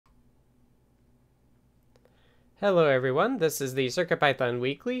Hello everyone, this is the CircuitPython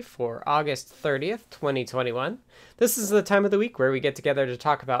Weekly for August 30th, 2021. This is the time of the week where we get together to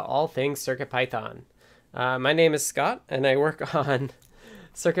talk about all things CircuitPython. My name is Scott, and I work on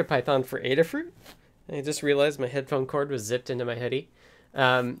CircuitPython for Adafruit. I just realized my headphone cord was zipped into my hoodie.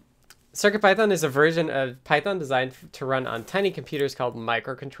 CircuitPython is a version of Python designed to run on tiny computers called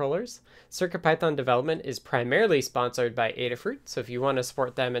microcontrollers. CircuitPython development is primarily sponsored by Adafruit, so if you want to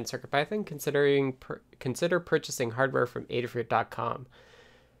support them in CircuitPython, consider purchasing hardware from adafruit.com.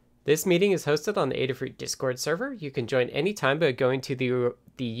 This meeting is hosted on the Adafruit Discord server. You can join anytime by going to the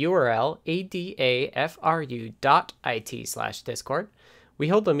URL adafru.it/discord. We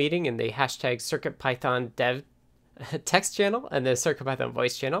hold the meeting in the hashtag CircuitPython dev text channel and the CircuitPython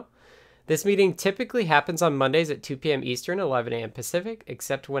voice channel. This meeting typically happens on Mondays at 2 p.m. Eastern, 11 a.m. Pacific,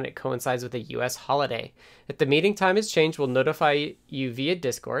 except when it coincides with a U.S. holiday. If the meeting time is changed, we'll notify you via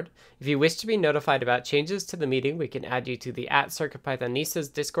Discord. If you wish to be notified about changes to the meeting, we can add you to the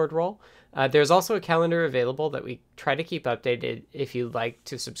 @CircuitPythonistas Discord role. There's also a calendar available that we try to keep updated if you'd like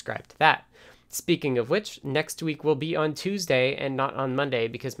to subscribe to that. Speaking of which, next week will be on Tuesday and not on Monday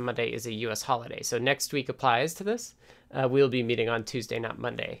because Monday is a U.S. holiday. So next week applies to this. We'll be meeting on Tuesday, not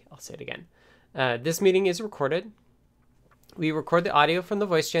Monday. I'll say it again. This meeting is recorded. We record the audio from the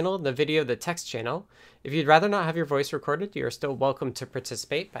voice channel and the video the text channel. If you'd rather not have your voice recorded, you are still welcome to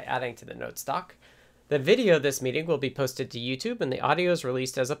participate by adding to the notes doc. The video of this meeting will be posted to YouTube and the audio is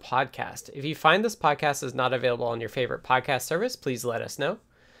released as a podcast. If you find this podcast is not available on your favorite podcast service, please let us know.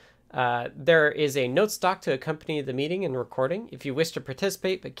 There is a notes doc to accompany the meeting and recording. If you wish to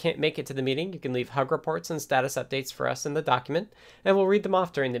participate but can't make it to the meeting, you can leave hug reports and status updates for us in the document, and we'll read them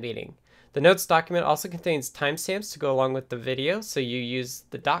off during the meeting. The notes document also contains timestamps to go along with the video, so you can use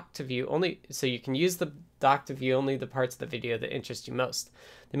the doc to view only the parts of the video that interest you most.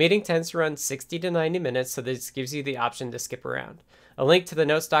 The meeting tends to run 60 to 90 minutes, so this gives you the option to skip around. A link to the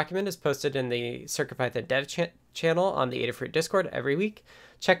notes document is posted in the CircuitPython dev channel on the Adafruit Discord every week.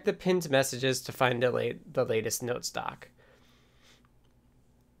 Check the pinned messages to find the latest notes doc.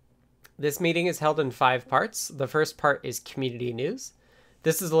 This meeting is held in 5 parts. The first part is community news.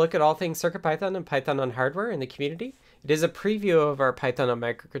 This is a look at all things CircuitPython and Python on hardware in the community. It is a preview of our Python on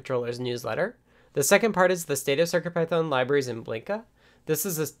microcontrollers newsletter. The second part is the state of CircuitPython libraries in Blinka. This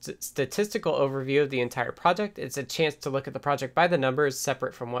is a statistical overview of the entire project. It's a chance to look at the project by the numbers,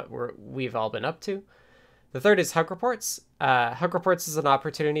 separate from what we've all been up to. The third is Hug Reports. Hug Reports is an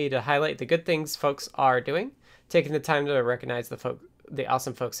opportunity to highlight the good things folks are doing, taking the time to recognize the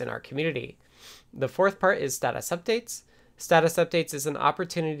awesome folks in our community. The fourth part is Status Updates. Status Updates is an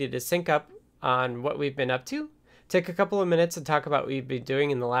opportunity to sync up on what we've been up to. Take a couple of minutes and talk about what we've been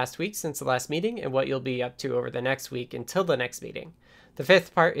doing in the last week since the last meeting and what you'll be up to over the next week until the next meeting. The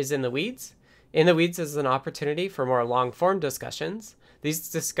fifth part is In the Weeds. In the Weeds is an opportunity for more long-form discussions. These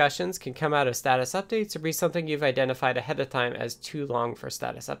discussions can come out of status updates or be something you've identified ahead of time as too long for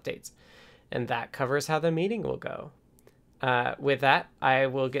status updates. And that covers how the meeting will go. With that, I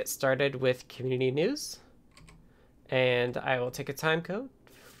will get started with community news. And I will take a time code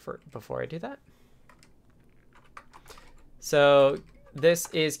before I do that. So this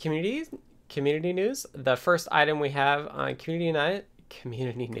is community news. The first item we have on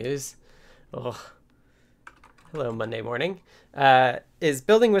community news. Oh, hello, Monday morning. Is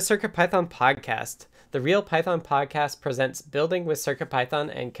Building with CircuitPython podcast. The Real Python podcast presents Building with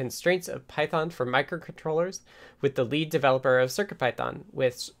CircuitPython and Constraints of Python for Microcontrollers with the lead developer of CircuitPython,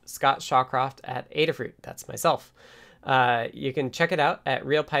 with Scott Shawcroft at Adafruit. That's myself. You can check it out at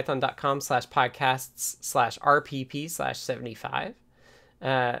realpython.com/podcasts/rpp/75.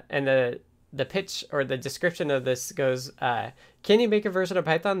 And the pitch or the description of this goes, can you make a version of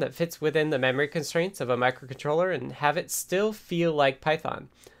Python that fits within the memory constraints of a microcontroller and have it still feel like Python?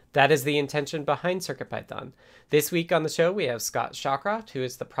 That is the intention behind CircuitPython. This week on the show, we have Scott Shawcroft, who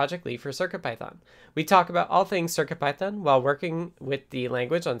is the project lead for CircuitPython. We talk about all things CircuitPython. While working with the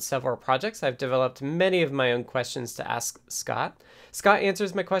language on several projects, I've developed many of my own questions to ask Scott. Scott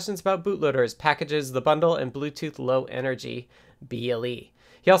answers my questions about bootloaders, packages, the bundle, and Bluetooth Low Energy, BLE.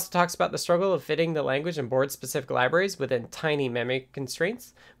 He also talks about the struggle of fitting the language and board-specific libraries within tiny memory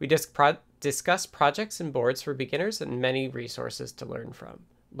constraints. We discuss projects and boards for beginners and many resources to learn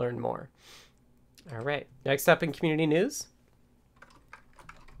more. All right, next up in community news.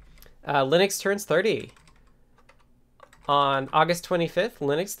 Linux turns 30. On August 25th,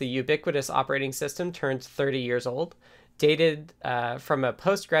 Linux, the ubiquitous operating system, turned 30 years old. Dated from a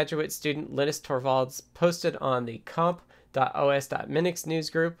postgraduate student, Linus Torvalds, posted on the comp.os.minix news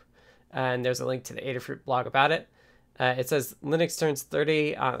group, and there's a link to the Adafruit blog about it. It says Linux turns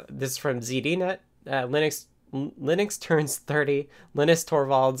 30. This is from ZDNet. Linux Linux turns 30, Linus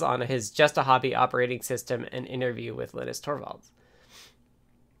Torvalds on his Just a Hobby operating system, and interview with Linus Torvalds.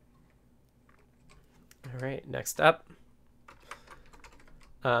 All right, next up.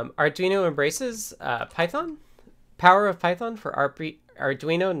 Arduino embraces Python. Power of Python for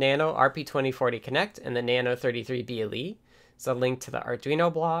Arduino Nano RP2040 Connect and the Nano 33 BLE. It's a link to the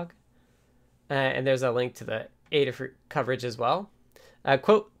Arduino blog. And there's a link to the Adafruit coverage as well.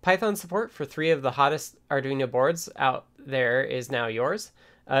 Quote, Python support for 3 of the hottest Arduino boards out there is now yours.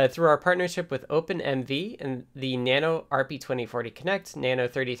 Through our partnership with OpenMV and the Nano RP2040 Connect, Nano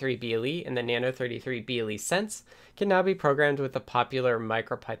 33 BLE, and the Nano 33 BLE Sense can now be programmed with the popular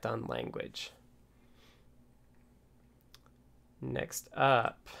MicroPython language. Next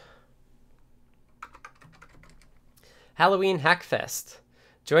up. Halloween Hackfest.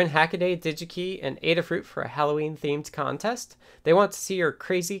 Join Hackaday, DigiKey, and Adafruit for a Halloween-themed contest. They want to see your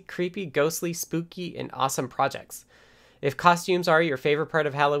crazy, creepy, ghostly, spooky, and awesome projects. If costumes are your favorite part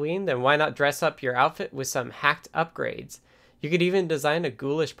of Halloween, then why not dress up your outfit with some hacked upgrades? You could even design a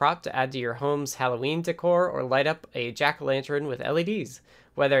ghoulish prop to add to your home's Halloween decor or light up a jack-o'-lantern with LEDs.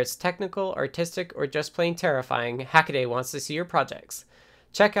 Whether it's technical, artistic, or just plain terrifying, Hackaday wants to see your projects.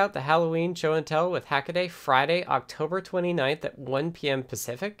 Check out the Halloween Show and Tell with Hackaday Friday, October 29th at 1 p.m.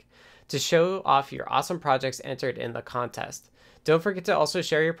 Pacific to show off your awesome projects entered in the contest. Don't forget to also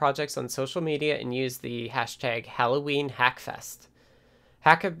share your projects on social media and use the hashtag HalloweenHackFest.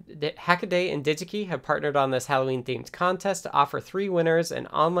 Hackaday and DigiKey have partnered on this Halloween-themed contest to offer 3 winners an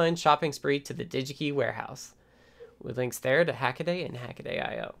online shopping spree to the DigiKey warehouse. With links there to Hackaday and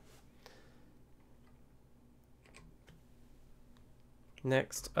Hackaday.io.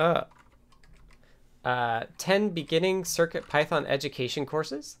 Next up, 10 beginning CircuitPython education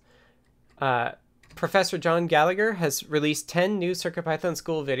courses. Professor John Gallagher has released 10 new CircuitPython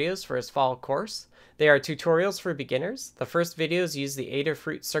school videos for his fall course. They are tutorials for beginners. The first videos use the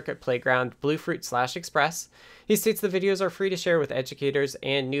Adafruit Circuit Playground Bluefruit/Express. He states the videos are free to share with educators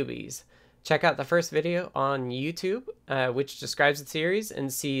and newbies. Check out the first video on YouTube, which describes the series,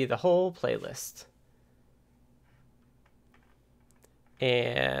 and see the whole playlist.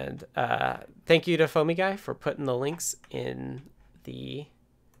 And thank you to Foamy Guy for putting the links in the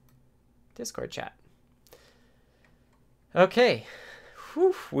Discord chat. Okay,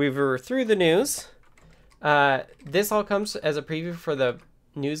 we were through the news. This all comes as a preview for the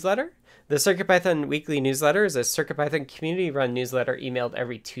newsletter. The CircuitPython weekly newsletter is a CircuitPython community-run newsletter emailed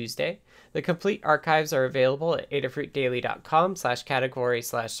every Tuesday. The complete archives are available at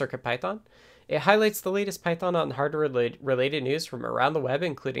adafruitdaily.com/category/CircuitPython. It highlights the latest Python on hardware-related news from around the web,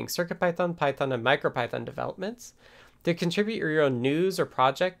 including CircuitPython, Python, and MicroPython developments. To contribute your own news or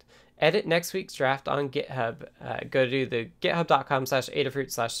project, edit next week's draft on GitHub. Go to the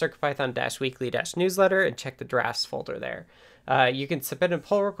github.com/adafruit/CircuitPython-weekly-newsletter and check the drafts folder there. You can submit a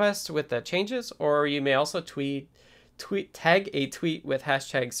pull request with the changes, or you may also tag a tweet with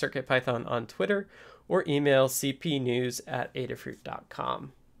hashtag CircuitPython on Twitter, or email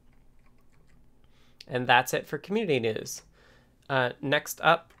cpnews@adafruit.com. And that's it for community news. Next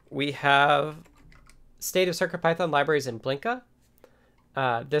up, we have State of CircuitPython libraries in Blinka.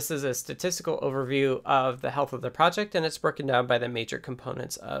 This is a statistical overview of the health of the project, and it's broken down by the major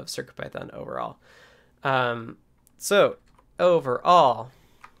components of CircuitPython overall. So, overall,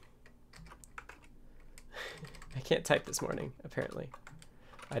 I can't type this morning, apparently.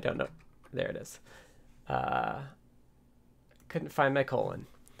 I don't know. There it is. Couldn't find my colon.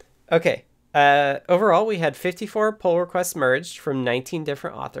 Okay. Overall, we had 54 pull requests merged from 19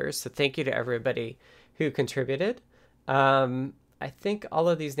 different authors. So thank you to everybody who contributed. I think all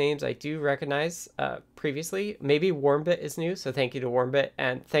of these names I do recognize previously. Maybe Warmbit is new, so thank you to Warmbit.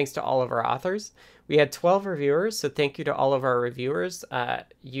 And thanks to all of our authors. We had 12 reviewers, so thank you to all of our reviewers.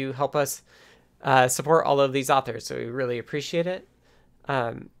 You help us support all of these authors, so we really appreciate it.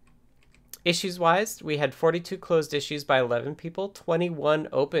 Issues-wise, we had 42 closed issues by 11 people, 21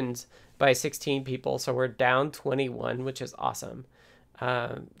 opened by 16 people, so we're down 21, which is awesome.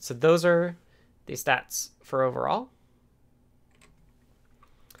 So those are the stats for overall.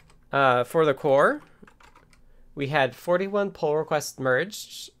 For the core, we had 41 pull requests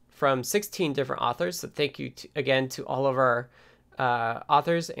merged from 16 different authors, so thank you again to all of our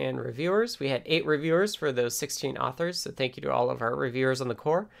authors and reviewers. We had 8 reviewers for those 16 authors, so thank you to all of our reviewers on the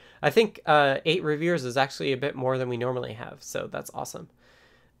core. I think 8 reviewers is actually a bit more than we normally have, so that's awesome.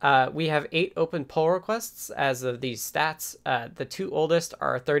 We have 8 open pull requests as of these stats. The 2 oldest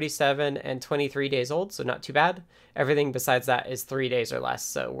are 37 and 23 days old, so not too bad. Everything besides that is 3 days or less,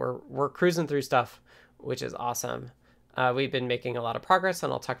 so we're cruising through stuff, which is awesome. We've been making a lot of progress,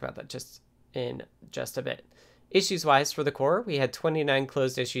 and I'll talk about that in just a bit. Issues-wise for the core, we had 29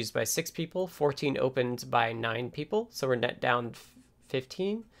 closed issues by 6 people, 14 opened by 9 people, so we're net down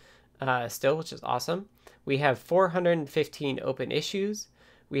 15 still, which is awesome. We have 415 open issues.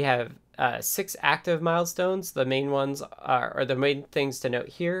 We have 6 active milestones. The main ones are, or the main things to note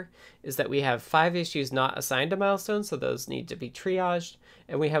here is that we have 5 issues not assigned a milestone, so those need to be triaged.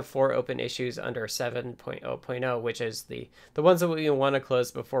 And we have 4 open issues under 7.0.0, which is the ones that we want to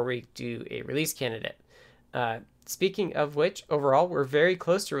close before we do a release candidate. Speaking of which, overall, we're very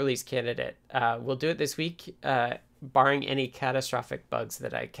close to release candidate. We'll do it this week, barring any catastrophic bugs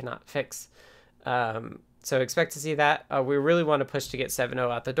that I cannot fix. So expect to see that. We really want to push to get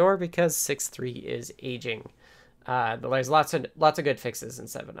 7.0 out the door because 6.3 is aging. There's lots of good fixes in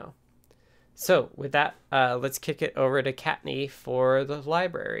 7.0. So with that, let's kick it over to Katney for the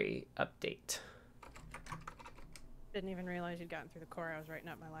library update. Didn't even realize you'd gotten through the core. I was writing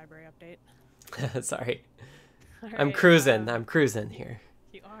up my library update. Sorry. Right, I'm cruising here.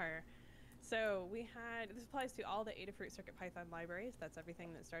 You are. So this applies to all the Adafruit CircuitPython libraries. That's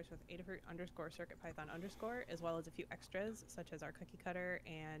everything that starts with Adafruit _ CircuitPython _ as well as a few extras such as our cookie cutter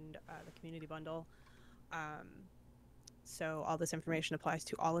and the community bundle. So all this information applies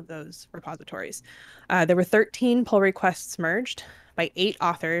to all of those repositories. There were 13 pull requests merged by 8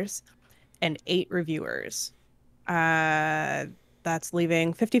 authors and 8 reviewers. That's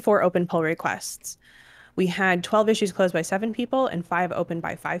leaving 54 open pull requests. We had 12 issues closed by 7 people and 5 opened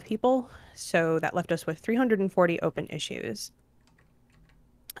by 5 people. So that left us with 340 open issues.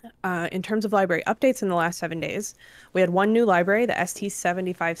 In terms of library updates in the last 7 days, we had 1 new library, the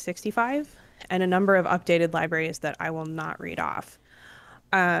ST7565, and a number of updated libraries that I will not read off.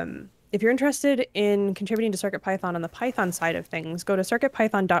 If you're interested in contributing to CircuitPython on the Python side of things, go to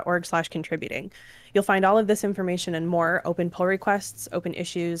circuitpython.org/contributing. You'll find all of this information and more: open pull requests, open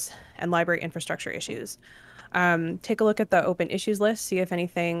issues, and library infrastructure issues. Take a look at the open issues list, see if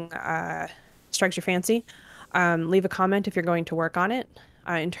anything strikes your fancy. Leave a comment if you're going to work on it.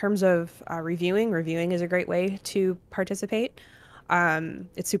 In terms of reviewing is a great way to participate.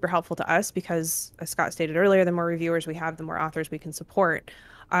 It's super helpful to us because, as Scott stated earlier, the more reviewers we have, the more authors we can support.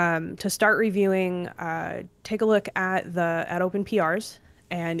 To start reviewing, take a look at open PRs,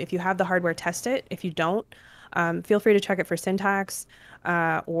 and if you have the hardware, test it. If you don't, feel free to check it for syntax,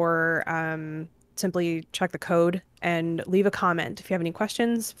 or simply check the code and leave a comment. If you have any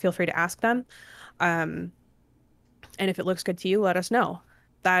questions, feel free to ask them. And if it looks good to you, let us know.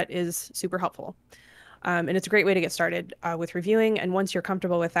 That is super helpful. And it's a great way to get started with reviewing. And once you're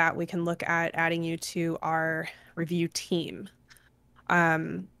comfortable with that, we can look at adding you to our review team.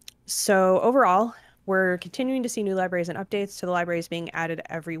 So overall, we're continuing to see new libraries and updates to the libraries being added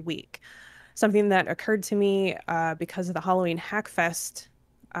every week. Something that occurred to me because of the Halloween Hackfest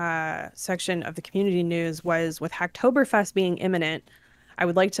section of the community news was, with Hacktoberfest being imminent, I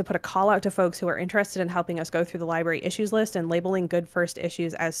would like to put a call out to folks who are interested in helping us go through the library issues list and labeling good first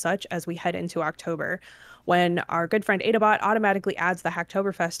issues as such as we head into October, when our good friend Adabot automatically adds the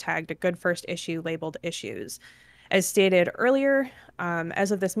Hacktoberfest tag to good first issue labeled issues. As stated earlier,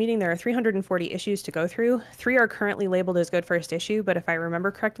 as of this meeting, there are 340 issues to go through. 3 are currently labeled as good first issue, but if I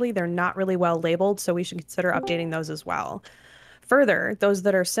remember correctly, they're not really well labeled, so we should consider updating those as well. Further, those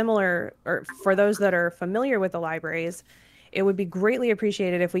that are similar, or for those that are familiar with the libraries, it would be greatly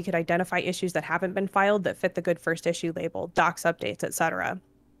appreciated if we could identify issues that haven't been filed that fit the good first issue label, docs updates, etc.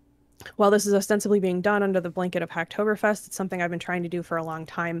 While this is ostensibly being done under the blanket of Hacktoberfest, it's something I've been trying to do for a long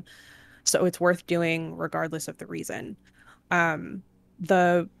time, so it's worth doing regardless of the reason. Having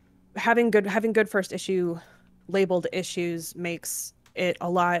good first issue labeled issues makes it a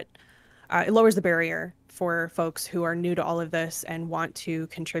lot, it lowers the barrier for folks who are new to all of this and want to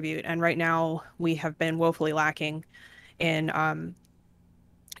contribute. And right now we have been woefully lacking in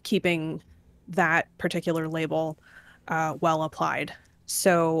keeping that particular label well applied.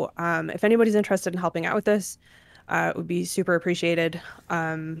 So if anybody's interested in helping out with this, it would be super appreciated.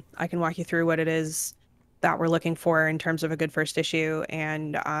 I can walk you through what it is that we're looking for in terms of a good first issue,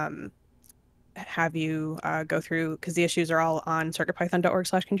 and have you go through, because the issues are all on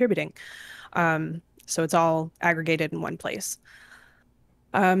circuitpython.org/contributing. So it's all aggregated in one place.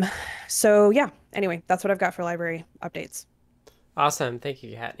 So yeah, anyway, that's what I've got for library updates. Awesome. Thank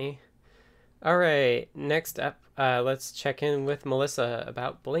you, Katney. All right, next up, let's check in with Melissa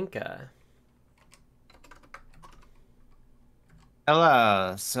about Blinka.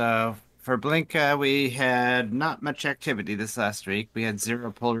 Hello. So for Blinka, we had not much activity this last week. We had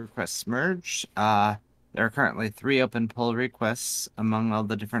 0 pull requests merged. There are currently 3 open pull requests among all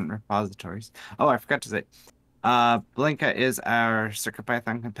the different repositories. Oh, I forgot to say, Blinka is our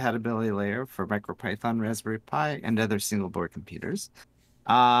CircuitPython compatibility layer for MicroPython, Raspberry Pi, and other single board computers.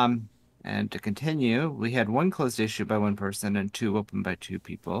 Um, and to continue, we had one closed issue by one person and two open by two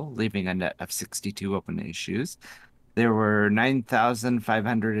people, leaving a net of 62 open issues. There were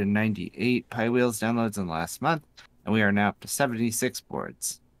 9,598 PyWheels downloads in the last month, and we are now up to 76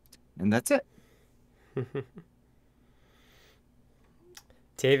 boards. And that's it.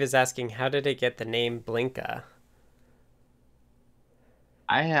 Dave is asking, how did it get the name Blinka?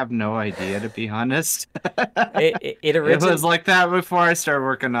 I have no idea, to be honest. It It was like that before I started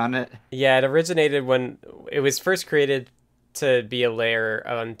working on it. Yeah, it originated when it was first created to be a layer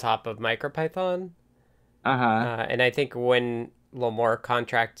on top of MicroPython. Uh-huh. And I think when Lamore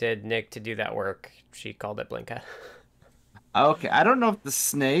contracted Nick to do that work, she called it Blinka. Okay, I don't know if the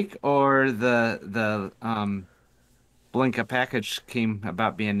snake or the Blinka package came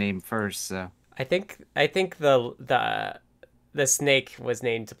about being named first, so. I think the snake was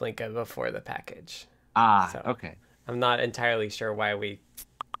named Blinka before the package. So Okay. I'm not entirely sure why we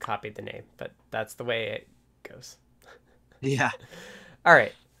copied the name, but that's the way it goes. Yeah. All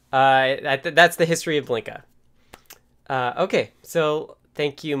right. That's the history of Blinka. Okay, so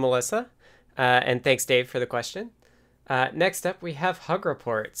thank you, Melissa, and thanks, Dave, for the question. Next up, we have Hug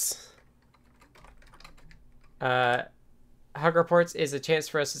Reports. Hug Reports is a chance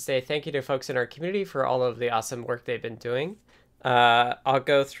for us to say thank you to folks in our community for all of the awesome work they've been doing. I'll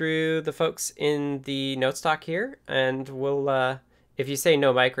go through the folks in the notes doc here, and we'll, if you say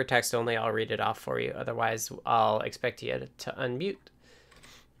no microtext only, I'll read it off for you. Otherwise, I'll expect you to unmute.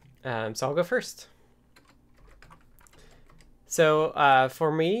 So I'll go first. So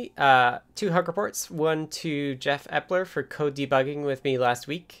for me, 2 Hug Reports. One to Jeff Epler for code debugging with me last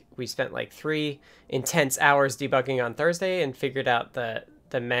week. We spent like 3 intense hours debugging on Thursday and figured out the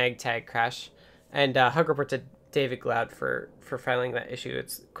mag tag crash. And Hug Report to David Gloud for filing that issue.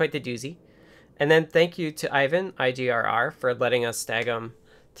 It's quite the doozy. And then thank you to Ivan, IGRR, for letting us stag him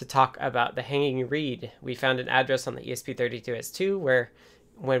to talk about the hanging read. We found an address on the ESP32S2 where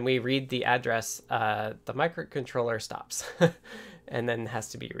when we read the address, the microcontroller stops and then has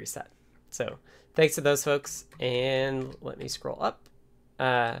to be reset. So thanks to those folks. And let me scroll up.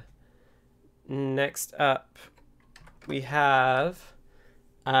 Next up, we have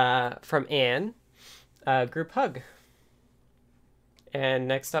from Anne, group hug. And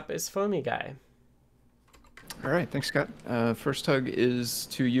next up is Foamy Guy. All right, thanks, Scott. First hug is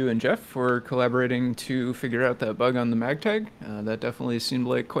to you and Jeff for collaborating to figure out that bug on the mag tag. That definitely seemed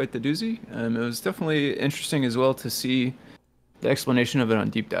like quite the doozy. It was definitely interesting as well to see the explanation of it on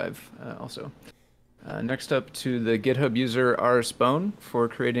Deep Dive also. Next up to the GitHub user rsbone for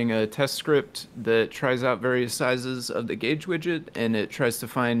creating a test script that tries out various sizes of the gauge widget, and it tries to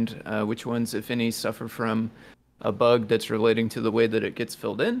find which ones, if any, suffer from a bug that's relating to the way that it gets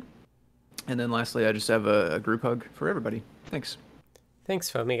filled in. And then lastly, I just have a group hug for everybody. Thanks. Thanks,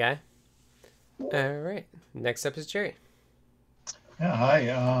 Foamy Guy. All right. Next up is Jerry. Yeah,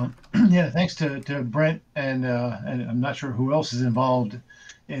 hi. Yeah, thanks to Brent and I'm not sure who else is involved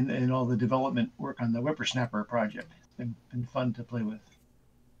in all the development work on the Whippersnapper project. It's been fun to play with.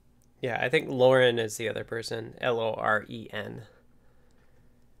 Yeah, I think Lauren is the other person. Loren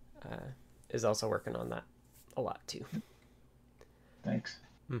is also working on that a lot too. Thanks.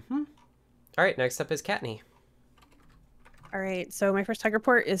 Mm-hmm. All right, next up is Katney. All right, so my first hug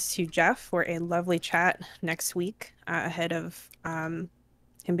report is to Jeff for a lovely chat next week ahead of him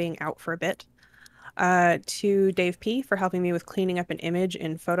being out for a bit. To Dave P for helping me with cleaning up an image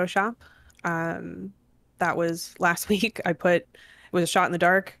in Photoshop. That was last week. It was a shot in the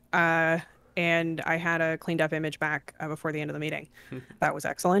dark, and I had a cleaned up image back before the end of the meeting. That was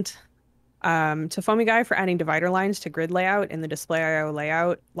excellent. To Foamy Guy for adding divider lines to grid layout in the display.io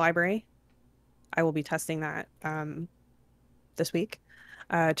layout library. I will be testing that this week.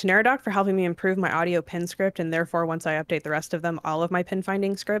 To Neradoc for helping me improve my audio pin script, and therefore once I update the rest of them, all of my pin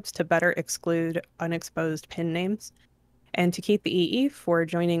finding scripts to better exclude unexposed pin names. And to Keith the EE for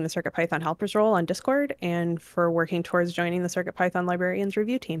joining the CircuitPython helpers role on Discord and for working towards joining the CircuitPython librarians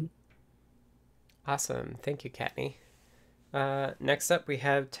review team. Awesome. Thank you, Katney. Next up, we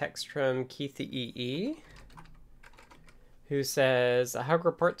have text from Keith the EE, who says, a hug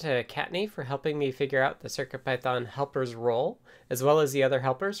report to Katney for helping me figure out the CircuitPython helpers role, as well as the other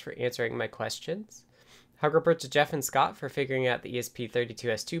helpers for answering my questions. Hug report to Jeff and Scott for figuring out the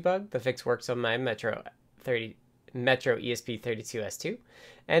ESP32S2 bug. The fix works on my Metro ESP32S2.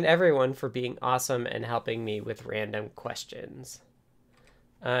 And everyone for being awesome and helping me with random questions.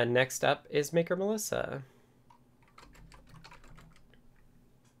 Next up is Maker Melissa.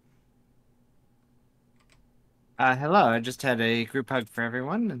 Hello, I just had a group hug for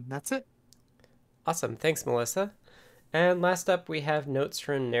everyone, and that's it. Awesome. Thanks, Melissa. And last up, we have notes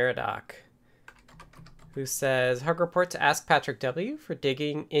from Neradoc, who says, Hug report to Ask Patrick W. for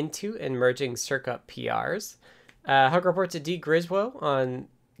digging into and merging Circup PRs. Hug report to D. Griswold on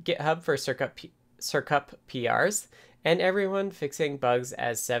GitHub for Circup PRs. And everyone fixing bugs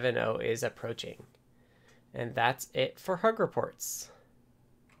as 7.0 is approaching. And that's it for Hug reports.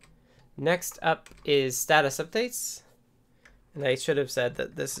 Next up is status updates. And I should have said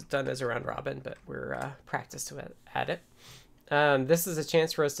that this is done as a round robin, but we're practiced at it. This is a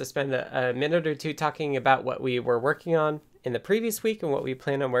chance for us to spend a minute or two talking about what we were working on in the previous week and what we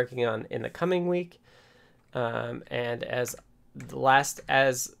plan on working on in the coming week. And as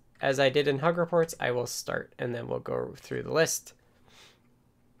I did in Hug Reports, I will start and then we'll go through the list.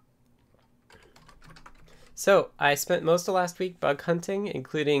 So I spent most of last week bug hunting,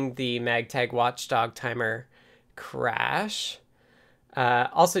 including the MagTag Watchdog timer crash.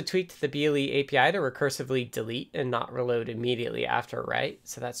 Also tweaked the BLE API to recursively delete and not reload immediately after a write,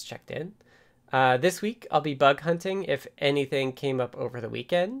 so that's checked in. This week, I'll be bug hunting if anything came up over the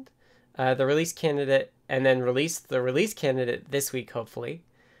weekend. The release candidate, and then release the release candidate this week, hopefully.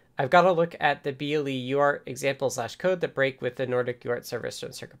 I've got to look at the BLE UART example/code that break with the Nordic UART service from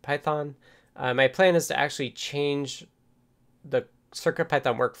CircuitPython. My plan is to actually change the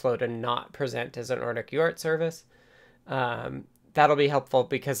CircuitPython workflow to not present as an Nordic UART service. That'll be helpful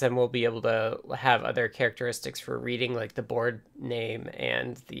because then we'll be able to have other characteristics for reading, like the board name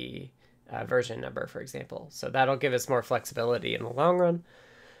and the version number, for example. So that'll give us more flexibility in the long run.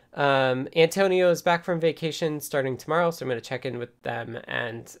 Antonio is back from vacation starting tomorrow, so I'm going to check in with them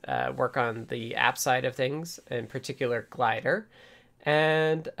and work on the app side of things, in particular Glider.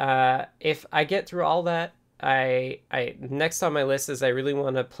 And if I get through all that, I next on my list is I really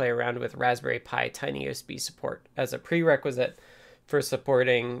want to play around with Raspberry Pi Tiny USB support as a prerequisite for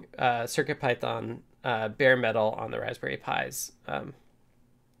supporting CircuitPython bare metal on the Raspberry Pis,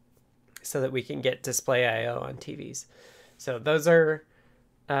 so that we can get display I/O on TVs. So those are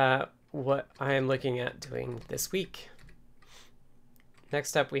what I am looking at doing this week.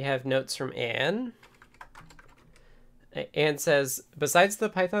 Next up, we have notes from Anne. Anne says, besides the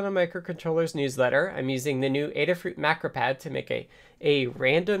Python on Microcontrollers newsletter, I'm using the new Adafruit MacroPad to make a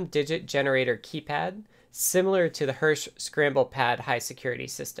random digit generator keypad similar to the Hirsch Scramble Pad high security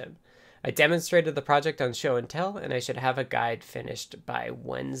system. I demonstrated the project on Show and Tell, and I should have a guide finished by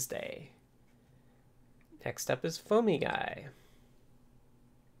Wednesday. Next up is Foamy Guy.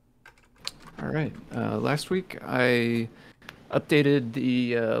 All right. Last week, I updated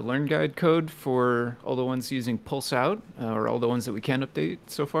the Learn Guide code for all the ones using Pulse Out, or all the ones that we can update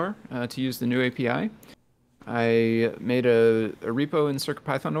so far, to use the new API. I made a repo in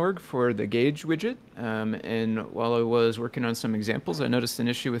CircuitPython.org for the gauge widget, and while I was working on some examples, I noticed an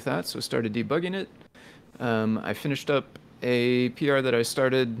issue with that, so I started debugging it. I finished up a PR that I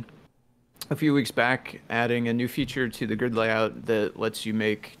started a few weeks back, adding a new feature to the grid layout that lets you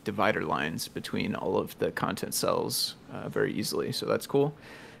make divider lines between all of the content cells very easily, so that's cool.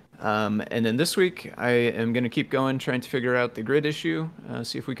 And then this week, I am going to keep going, trying to figure out the grid issue,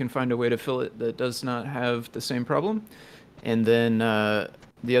 see if we can find a way to fill it that does not have the same problem. And then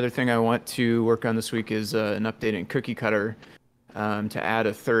the other thing I want to work on this week is an update in Cookie Cutter to add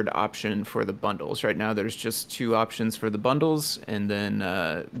a third option for the bundles. Right now, there's just 2 options for the bundles, and then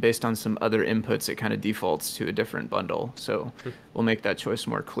based on some other inputs, it kind of defaults to a different bundle. So we'll make that choice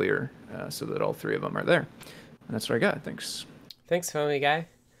more clear so that all 3 of them are there. And that's what I got. Thanks. Thanks, Foamy Guy.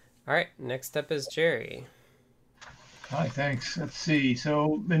 All right, next up is Jerry. Hi, thanks. Let's see.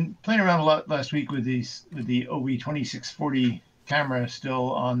 So, been playing around a lot last week with the OV2640 camera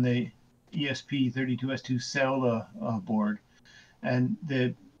still on the ESP32S2 cell board, and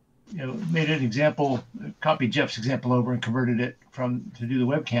made an example, copied Jeff's example over and converted it to do the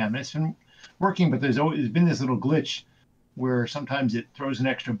webcam. And it's been working, but there's been this little glitch where sometimes it throws an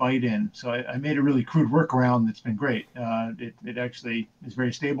extra byte in. So I made a really crude workaround that's been great. It actually is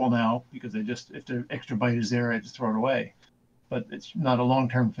very stable now because if the extra byte is there, I just throw it away. But it's not a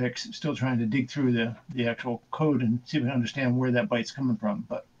long-term fix. Still trying to dig through the actual code and see if I can understand where that byte's coming from,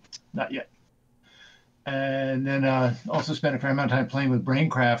 but not yet. And then also spent a fair amount of time playing with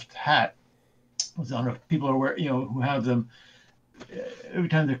Braincraft Hat. I don't know if people are aware, who have them. Every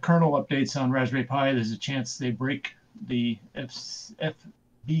time the kernel updates on Raspberry Pi, there's a chance they break the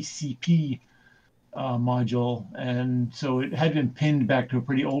FBCP module, and so it had been pinned back to a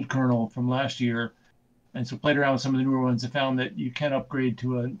pretty old kernel from last year, and so played around with some of the newer ones and found that you can upgrade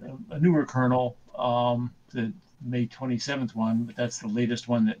to a newer kernel, the May 27th one, but that's the latest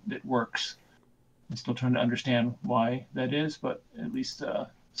one that works. I'm still trying to understand why that is, but at least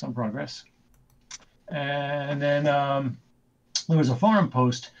some progress. And then there was a forum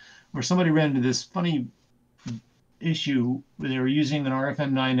post where somebody ran into this funny issue where they were using an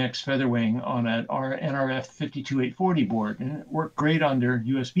RFM9X Featherwing on an NRF 52840 board, and it worked great under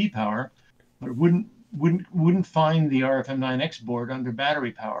USB power, but it wouldn't find the RFM9X board under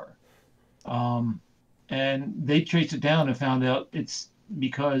battery power. And they traced it down and found out it's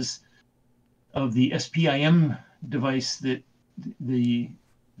because of the SPIM device that the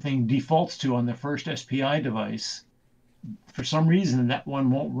thing defaults to on the first SPI device. For some reason, that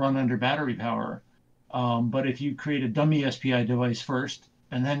one won't run under battery power. But if you create a dummy SPI device first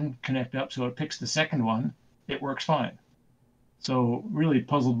and then connect up so it picks the second one, it works fine. So really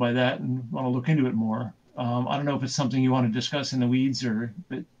puzzled by that and want to look into it more. I don't know if it's something you want to discuss in the weeds or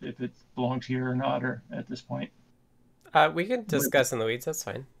if it belongs here or not, or at this point. We can discuss in the weeds. That's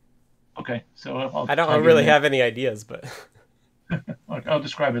fine. Okay, so I don't really have any ideas, but I'll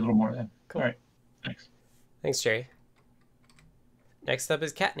describe it a little more then. Cool. All right, thanks. Thanks, Jerry. Next up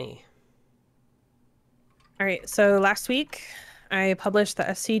is Katney. All right, so last week I published the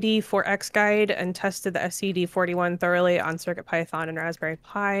SCD4X guide and tested the SCD41 thoroughly on CircuitPython and Raspberry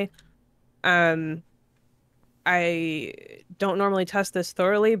Pi. I don't normally test this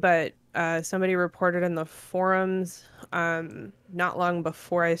thoroughly, but somebody reported in the forums not long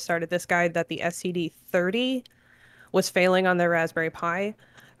before I started this guide that the SCD30 was failing on their Raspberry Pi.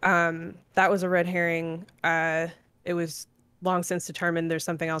 That was a red herring. It was long since determined there's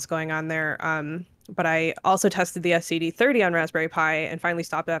something else going on there. But I also tested the SCD30 on Raspberry Pi and finally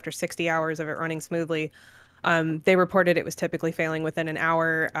stopped it after 60 hours of it running smoothly. They reported it was typically failing within an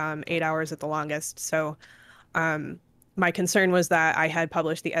hour, 8 hours at the longest. So my concern was that I had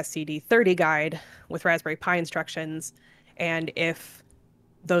published the SCD30 guide with Raspberry Pi instructions, and if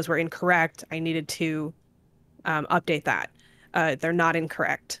those were incorrect, I needed to update that. They're not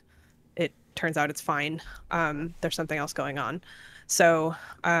incorrect. It turns out it's fine. There's something else going on. So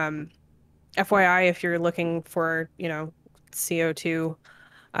FYI, if you're looking for, CO2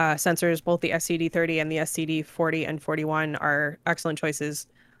 sensors, both the SCD30 and the SCD40 and 41 are excellent choices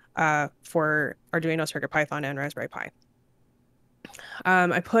for Arduino, CircuitPython, and Raspberry Pi.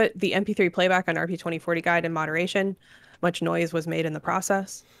 I put the MP3 playback on RP2040 guide in moderation. Much noise was made in the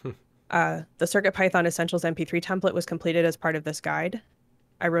process. The CircuitPython Essentials MP3 template was completed as part of this guide.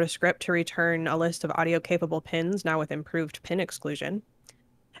 I wrote a script to return a list of audio-capable pins, now with improved pin exclusion,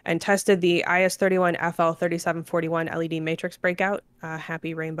 and tested the IS31FL3741 LED matrix breakout.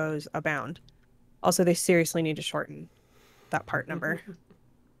 Happy rainbows abound. Also, they seriously need to shorten that part number.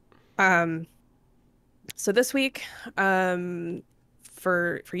 So this week,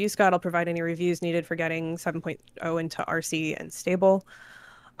 for you, Scott, I'll provide any reviews needed for getting 7.0 into RC and stable.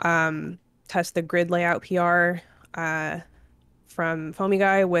 Test the grid layout PR from Foamy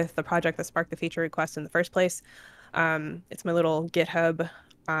Guy with the project that sparked the feature request in the first place. It's my little GitHub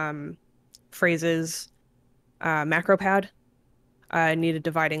phrases macro pad. I needed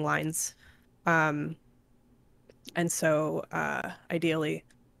dividing lines. And so ideally,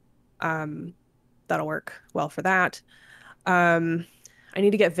 that'll work well for that. I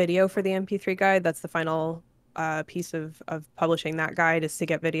need to get video for the MP3 guide. That's the final piece of publishing that guide, is to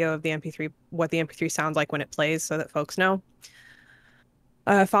get video of the MP3, what the MP3 sounds like when it plays, so that folks know.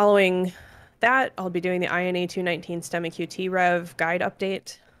 Following that, I'll be doing the INA 219 STEM and QT Rev guide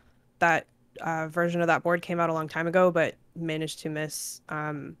update. That version of that board came out a long time ago, but managed to miss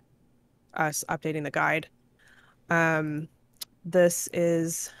us updating the guide. This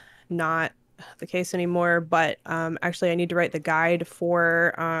is not the case anymore, but actually I need to write the guide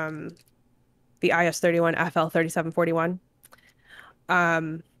for the IS31FL3741.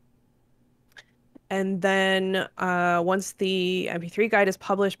 And then once the MP3 guide is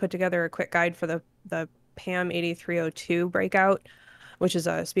published, put together a quick guide for the PAM 8302 breakout, which is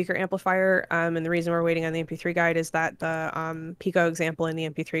a speaker amplifier. And the reason we're waiting on the MP3 guide is that the Pico example in the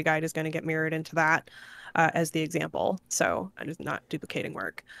MP3 guide is going to get mirrored into that as the example. So I'm just not duplicating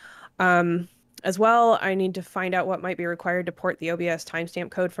work. As well, I need to find out what might be required to port the OBS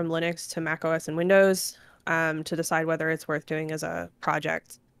timestamp code from Linux to macOS and Windows to decide whether it's worth doing as a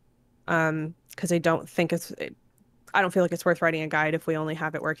project. Because I don't feel like it's worth writing a guide if we only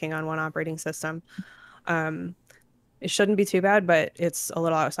have it working on one operating system. It shouldn't be too bad, but it's a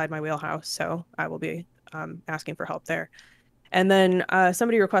little outside my wheelhouse, so I will be asking for help there. And then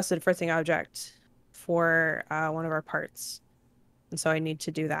somebody requested fritzing object for one of our parts. And so I need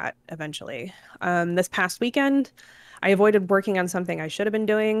to do that eventually. This past weekend, I avoided working on something I should have been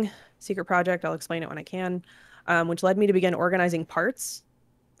doing. Secret project, I'll explain it when I can, which led me to begin organizing parts.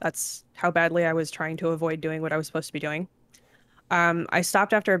 That's how badly I was trying to avoid doing what I was supposed to be doing. I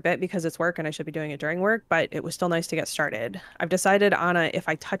stopped after a bit because it's work and I should be doing it during work, but it was still nice to get started. I've decided on a if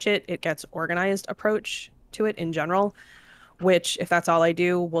I touch it, it gets organized approach to it in general, which, if that's all I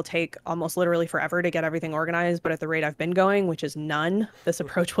do, will take almost literally forever to get everything organized. But at the rate I've been going, which is none, this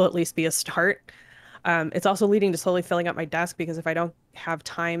approach will at least be a start. It's also leading to slowly filling up my desk because if I don't have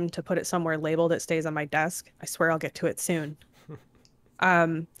time to put it somewhere labeled, it stays on my desk. I swear I'll get to it soon.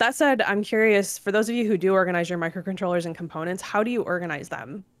 That said, I'm curious, for those of you who do organize your microcontrollers and components, how do you organize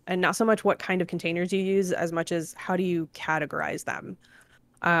them? And not so much what kind of containers you use as much as how do you categorize them?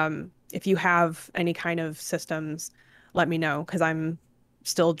 If you have any kind of systems, let me know because I'm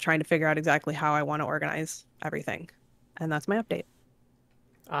still trying to figure out exactly how I want to organize everything. And that's my update.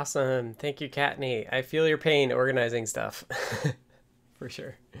 Awesome. Thank you, Katney. I feel your pain organizing stuff. For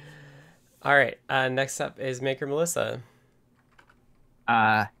sure. All right. Next up is Maker Melissa.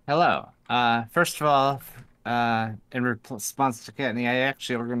 Hello. First of all, in response to Katney, I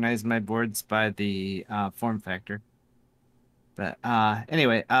actually organized my boards by the form factor. But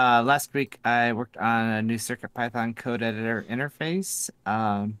anyway, last week I worked on a new CircuitPython code editor interface.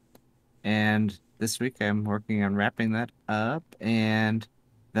 And this week I'm working on wrapping that up, and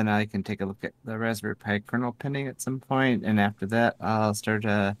then I can take a look at the Raspberry Pi kernel pinning at some point, and after that I'll start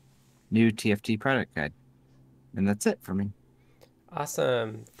a new TFT product guide. And that's it for me.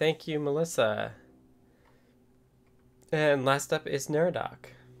 Awesome. Thank you, Melissa. And last up is Neradoc.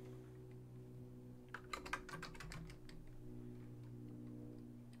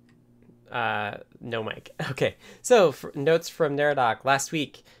 No mic. Okay. So notes from Neradoc last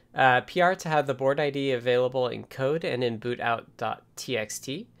week. PR to have the board ID available in code and in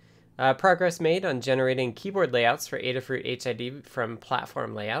bootout.txt. Progress made on generating keyboard layouts for Adafruit HID from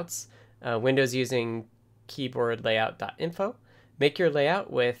platform layouts. Windows using keyboard layout.info. Make your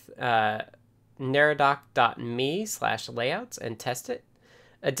layout with neradoc.me/layouts and test it.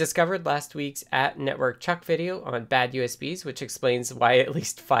 Discovered last week's @network Chuck video on bad USBs, which explains why at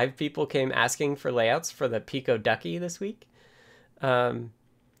least 5 people came asking for layouts for the Pico Ducky this week. And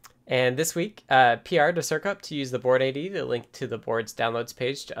this week, PR to Circup to use the board ID to link to the board's downloads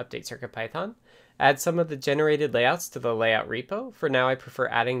page to update CircuitPython. Add some of the generated layouts to the layout repo. For now, I prefer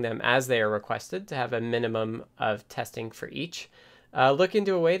adding them as they are requested to have a minimum of testing for each. Look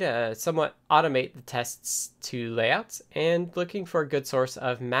into a way to somewhat automate the tests to layouts, and looking for a good source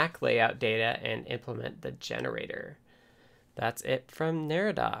of Mac layout data and implement the generator. That's it from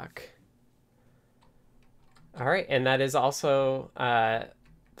Neradoc. All right, and that is also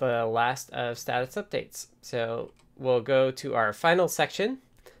the last of status updates. So we'll go to our final section,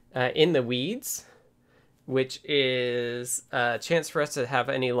 in the weeds, which is a chance for us to have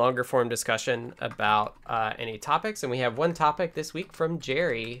any longer form discussion about any topics. And we have one topic this week from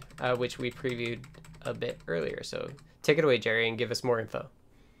Jerry, which we previewed a bit earlier. So take it away, Jerry, and give us more info.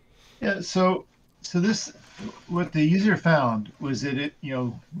 Yeah, so this, what the user found was that it,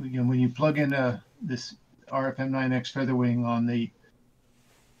 when you plug in this RFM9X Featherwing on the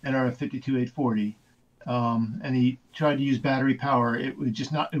NRF52840, and he tried to use battery power, it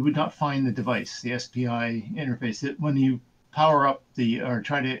would not find the device, the SPI interface. When you power up or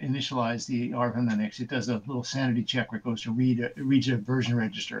try to initialize the RFM9X, it does a little sanity check where it goes to read a version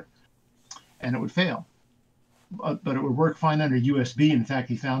register, and it would fail. But it would work fine under USB. In fact,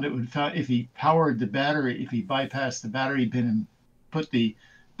 he found it would, if he powered the battery, if he bypassed the battery pin and put the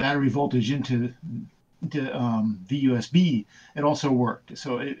battery voltage into the USB, it also worked.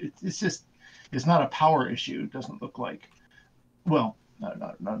 So it's not a power issue. It doesn't look like. Well,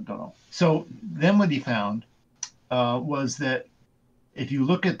 I don't know. So then what he found was that if you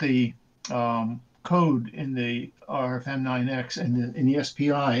look at the code in the RFM9X and in the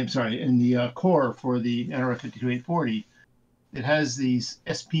SPI, in the core for the NRF52840, it has these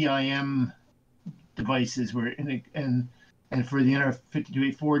SPIM devices and for the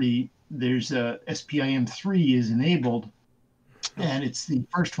NRF52840, there's SPIM3 is enabled, and it's the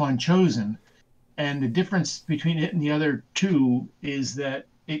first one chosen. And the difference between it and the other two is that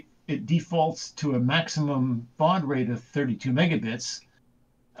it defaults to a maximum baud rate of 32 megabits,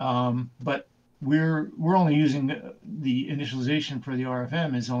 but we're only using the initialization for the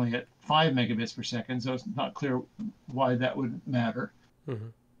RFM is only at 5 megabits per second, so it's not clear why that would matter. Mm-hmm.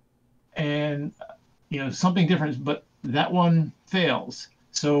 And something different, but that one fails.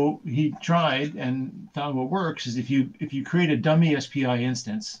 So he tried and found what works is if you create a dummy SPI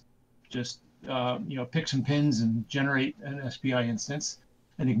instance, just pick some pins and generate an SPI instance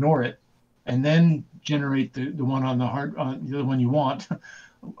and ignore it, and then generate the one on the other one you want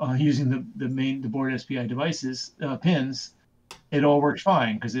using the board SPI devices pins. it all works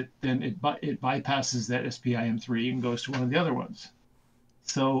fine because it bypasses that SPIM3 and goes to one of the other ones.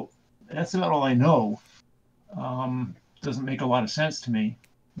 So that's about all I know. Doesn't make a lot of sense to me.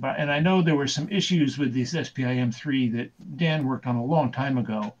 And I know there were some issues with this SPIM3 that Dan worked on a long time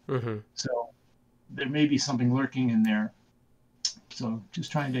ago. So there may be something lurking in there. So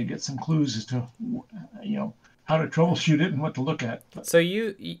just trying to get some clues as to, how to troubleshoot it and what to look at. So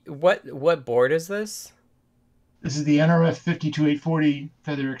what board is this? This is the NRF 52840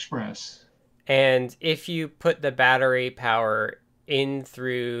 Feather Express. And if you put the battery power in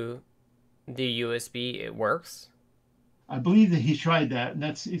through the USB, it works? I believe that he tried that, and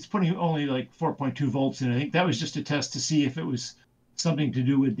it's putting only like 4.2 volts in. I think that was just a test to see if it was something to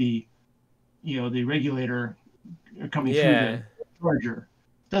do with the regulator coming through the charger.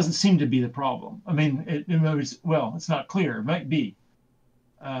 Doesn't seem to be the problem. I mean, it's not clear. It might be.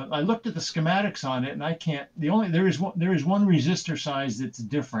 I looked at the schematics on it, and I can't. There is one resistor size that's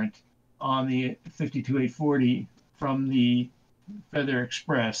different on the 52840 from the Feather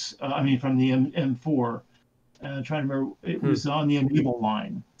Express. From the M4. I'm trying to remember. It was on the enable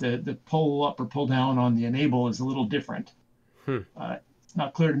line. The pull up or pull down on the enable is a little different. It's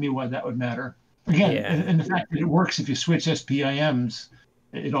not clear to me why that would matter. Again, and the fact that it works if you switch SPIMs,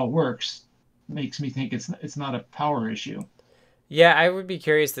 it all works. Makes me think it's not a power issue. Yeah, I would be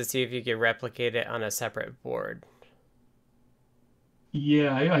curious to see if you could replicate it on a separate board.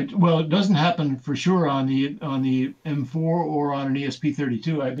 Yeah, well, it doesn't happen for sure on the M4 or on an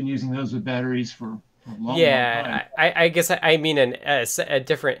ESP32. I've been using those with batteries for a long time. I guess I mean a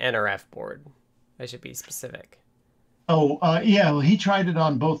different NRF board. I should be specific. Oh, yeah. Well, he tried it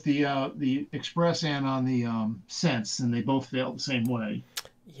on both the Express and on the Sense, and they both failed the same way.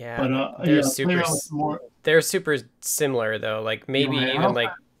 Yeah, but they're super similar though. Like maybe even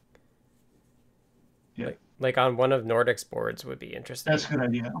like on one of Nordic's boards would be interesting. That's a good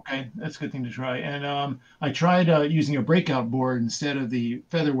idea. Okay, that's a good thing to try. And I tried using a breakout board instead of the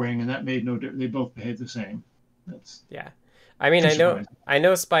Featherwing, and that made no difference. They both behave the same. I mean, I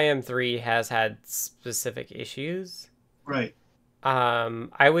know SPIM3 has had specific issues. Right.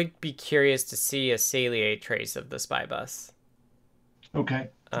 I would be curious to see a Salier trace of the SPI bus. Okay.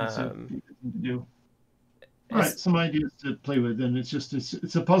 That's a good thing to do. All right, some ideas to play with, and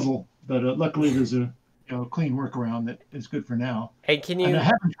it's a puzzle, but luckily there's a clean workaround that is good for now. And I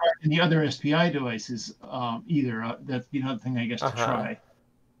haven't tried any other SPI devices either. That's another thing I guess to try,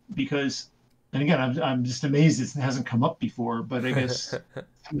 because, and again, I'm just amazed it hasn't come up before. But I guess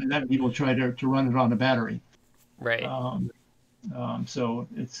that people try to run it on a battery. Right. So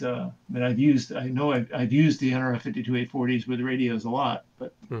it's but I've used the NRF 52840s with radios a lot,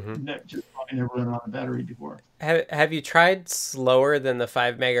 but I never run it on a battery before. Have you tried slower than the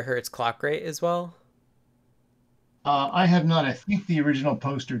 5 megahertz clock rate as well? I have not. I think the original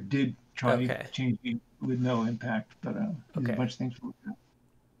poster did try changing with no impact, but there's a bunch of things to look at.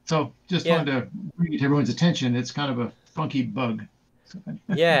 So just wanted to bring it to everyone's attention. It's kind of a funky bug.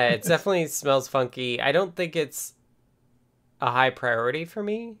 Yeah, it definitely smells funky. I don't think it's a high priority for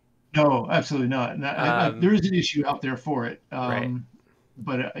me. No, absolutely not. There is an issue out there for it. Right.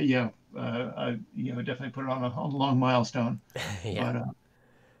 But I definitely put it on a long milestone. But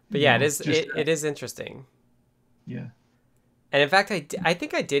yeah, it is interesting. Yeah. And in fact, I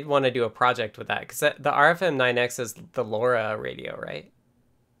think I did want to do a project with that because the RFM9X is the LoRa radio, right?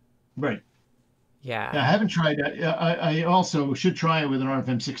 Right. Yeah. I haven't tried that. I also should try it with an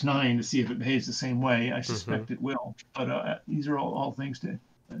RFM69 to see if it behaves the same way. I suspect it will. But these are all things in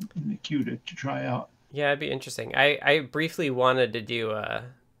the queue to try out. Yeah, it'd be interesting. I briefly wanted to do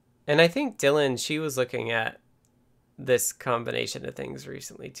and I think Dylan, she was looking at this combination of things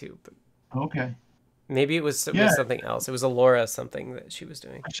recently too. But okay. Maybe it was something else. It was a LoRa something that she was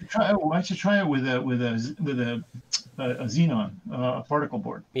doing. I should try it with a xenon, a particle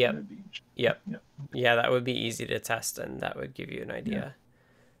board. Yep. Yeah, that would be easy to test, and that would give you an idea.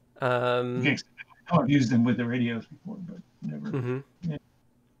 I've used them with the radios before, but never.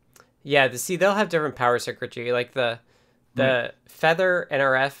 They'll have different power circuitry. Like the Feather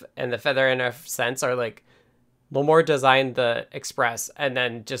NRF and the Feather NRF Sense are like Lamore designed the Express and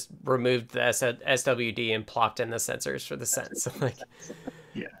then just removed the SWD and plopped in the sensors for the Sense.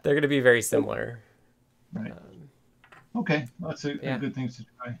 They're going to be very similar. Right. Okay, that's a good thing to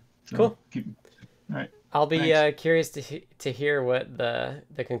try. So cool. All right. I'll be curious to hear what the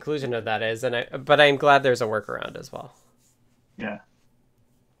conclusion of that is, but I'm glad there's a workaround as well. Yeah.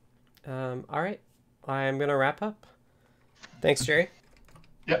 All right, I'm gonna wrap up. Thanks, Jerry.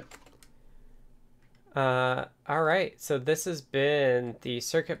 Yep. All right, so this has been the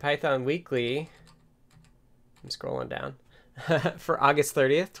CircuitPython Weekly. I'm scrolling down. for August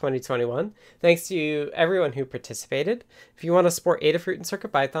 30th, 2021. Thanks to everyone who participated. If you want to support Adafruit and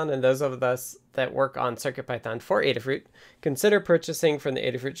CircuitPython and those of us that work on CircuitPython for Adafruit, consider purchasing from the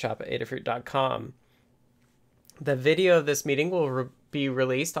Adafruit shop at adafruit.com. The video of this meeting will be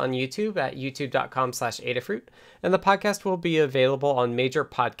released on YouTube at youtube.com/Adafruit, and the podcast will be available on major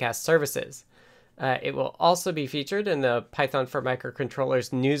podcast services. It will also be featured in the Python for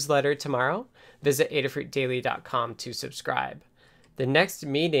Microcontrollers newsletter tomorrow. Visit adafruitdaily.com to subscribe. The next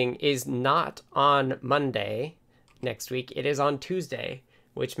meeting is not on Monday next week. It is on Tuesday,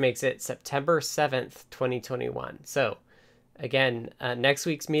 which makes it September 7th, 2021. So, again, next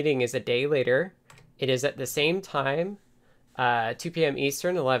week's meeting is a day later. It is at the same time, 2 p.m.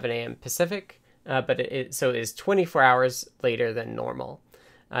 Eastern, 11 a.m. Pacific, but it is 24 hours later than normal.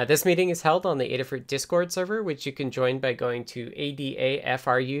 This meeting is held on the Adafruit Discord server, which you can join by going to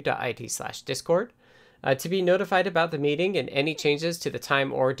adafru.it/discord. To be notified about the meeting and any changes to the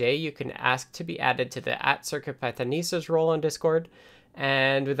time or day, you can ask to be added to the @CircuitPythonistas role on Discord.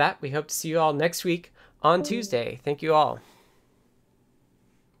 And with that, we hope to see you all next week on Tuesday. Thank you all.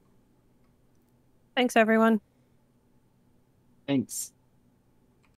 Thanks, everyone. Thanks.